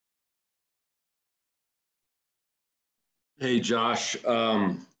Hey, Josh.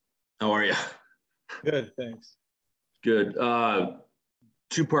 How are you? Good, thanks. Good.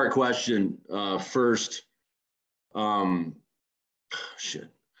 Two-part question. First, um, shit.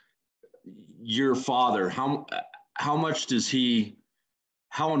 Your father, how much does he,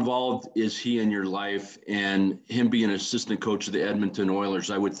 how involved is he in your life? And him being an assistant coach of the Edmonton Oilers,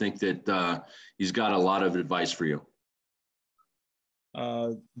 I would think that he's got a lot of advice for you.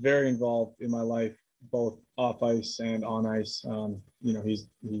 Very involved in my life, both off ice and on ice.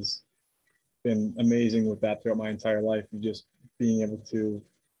 He's been amazing with that throughout my entire life, and just being able to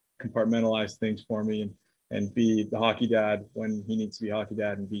compartmentalize things for me and be the hockey dad when he needs to be hockey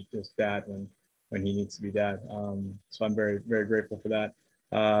dad, and be just dad when he needs to be dad. So I'm very, very grateful for that.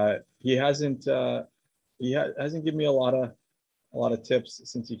 He hasn't given me a lot of tips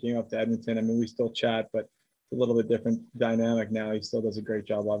since he came up to Edmonton. I mean, we still chat, but it's a little bit different dynamic now. He still does a great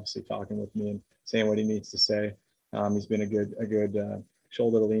job, obviously, talking with me and saying what he needs to say. He's been a good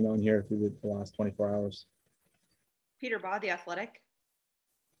shoulder to lean on here through the last 24 hours. Peter Baugh, The Athletic.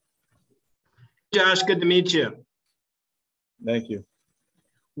 Josh, good to meet you. Thank you.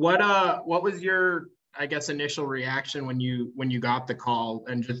 What was your, I guess, initial reaction when you got the call,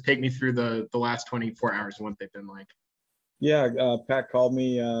 and just take me through the last 24 hours and what they've been like? Yeah, Pat called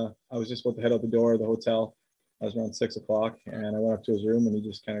me. I was just about to head out the door of the hotel. I was around 6 o'clock, and I went up to his room, and he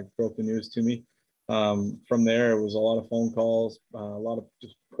just kind of broke the news to me. From there, it was a lot of phone calls, a lot of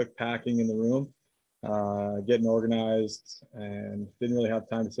just quick packing in the room, getting organized, and didn't really have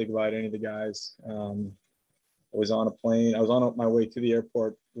time to say goodbye to any of the guys. I was on a plane. I was on my way to the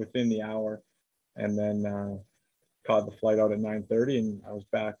airport within the hour, and then caught the flight out at 9:30, and I was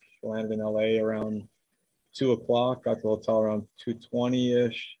back, landed in LA around 2 o'clock, got to the hotel around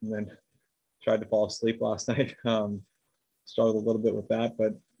 2:20-ish, and then tried to fall asleep last night. Struggled a little bit with that,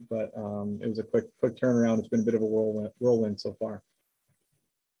 but it was a quick turnaround. It's been a bit of a whirlwind so far.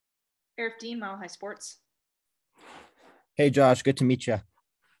 Eric Dean, Mile High Sports. Hey, Josh, good to meet you.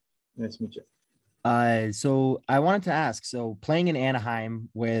 Nice to meet you. So I wanted to ask, so playing in Anaheim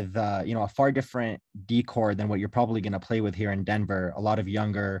with, a far different decor than what you're probably going to play with here in Denver, a lot of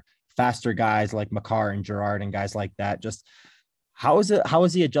younger, faster guys like Makar and Gerard and guys like that. Just how is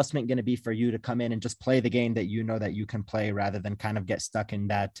the adjustment going to be for you to come in and just play the game that you know that you can play, rather than kind of get stuck in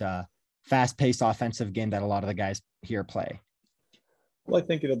that fast-paced offensive game that a lot of the guys here play? Well, I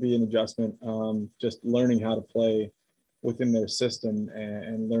think it'll be an adjustment, just learning how to play within their system,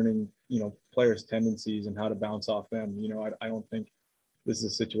 and learning, players' tendencies and how to bounce off them. I don't think this is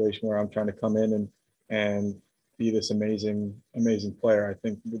a situation where I'm trying to come in and be this amazing player. I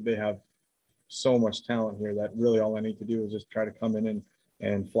think they have so much talent here that really all I need to do is just try to come in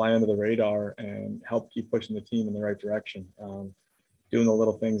and fly under the radar and help keep pushing the team in the right direction. Doing the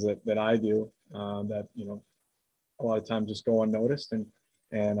little things that I do, that, a lot of times just go unnoticed.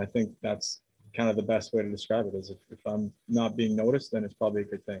 And I think that's kind of the best way to describe it, is if I'm not being noticed, then it's probably a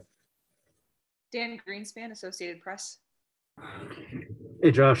good thing. Dan Greenspan, Associated Press.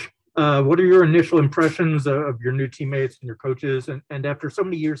 Hey, Josh. What are your initial impressions of your new teammates and your coaches? And after so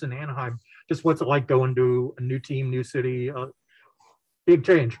many years in Anaheim, just what's it like going to a new team, new city? Big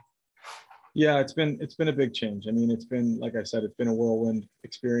change. Yeah, it's been a big change. I mean, it's been, like I said, it's been a whirlwind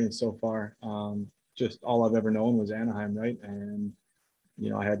experience so far. Just all I've ever known was Anaheim, right? And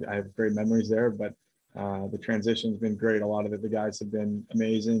I have great memories there, but the transition's been great. A lot of the guys have been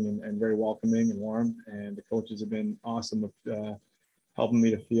amazing and very welcoming and warm, and the coaches have been awesome with helping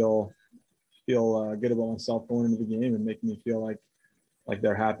me to feel good about myself going into the game, and making me feel like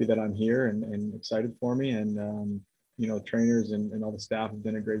they're happy that I'm here and excited for me. And trainers and all the staff have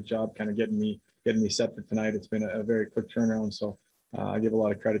done a great job kind of getting me set for tonight. It's been a very quick turnaround, so I give a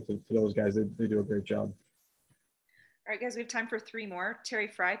lot of credit to those guys. They do a great job. All right, guys, we have time for three more. Terry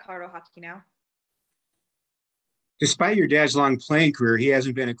Fry, Colorado Hockey Now. Despite your dad's long playing career, he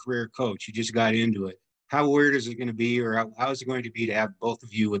hasn't been a career coach. He just got into it. How weird is it going to be, or how is it going to be to have both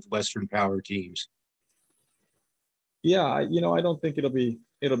of you with Western Power teams? Yeah, I don't think it'll be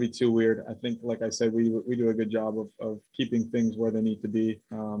too weird. I think, like I said, we do a good job of keeping things where they need to be,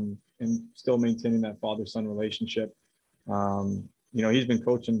 and still maintaining that father-son relationship. He's been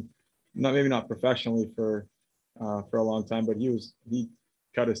coaching, maybe not professionally for a long time, but he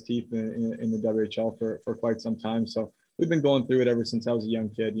cut his teeth in the WHL for quite some time. So we've been going through it ever since I was a young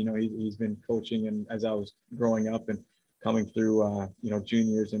kid. He's been coaching, and as I was growing up and coming through,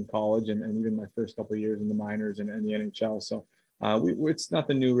 juniors in college, and even my first couple of years in the minors and the NHL. So it's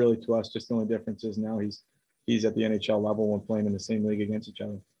nothing new really to us. Just the only difference is now he's at the NHL level when playing in the same league against each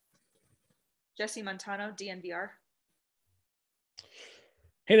other. Jesse Montano, DNVR.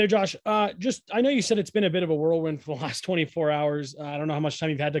 Hey there, Josh. I know you said it's been a bit of a whirlwind for the last 24 hours. I don't know how much time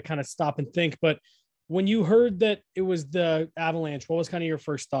you've had to kind of stop and think, but when you heard that it was the Avalanche, what was kind of your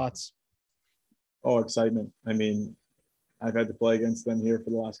first thoughts? Oh, excitement. I mean, I've had to play against them here for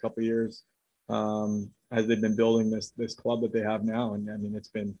the last couple of years, as they've been building this club that they have now. And I mean, it's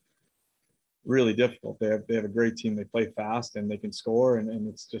been really difficult. They have a great team. They play fast and they can score, and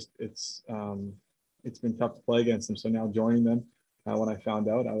it's been tough to play against them. So now joining them, when I found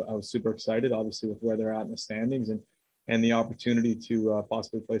out, I was super excited, obviously with where they're at in the standings and the opportunity to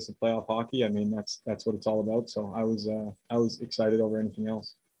possibly play some playoff hockey. I mean, that's what it's all about. So I was excited over anything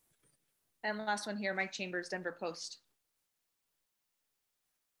else. And last one here, Mike Chambers, Denver Post.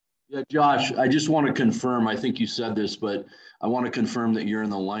 Yeah, Josh, I just want to confirm, I think you said this, but I want to confirm that you're in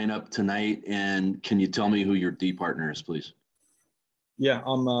the lineup tonight. And can you tell me who your D partner is, please? Yeah,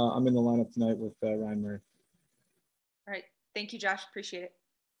 I'm in the lineup tonight with Ryan Murray. All right. Thank you, Josh. Appreciate it.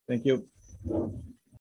 Thank you.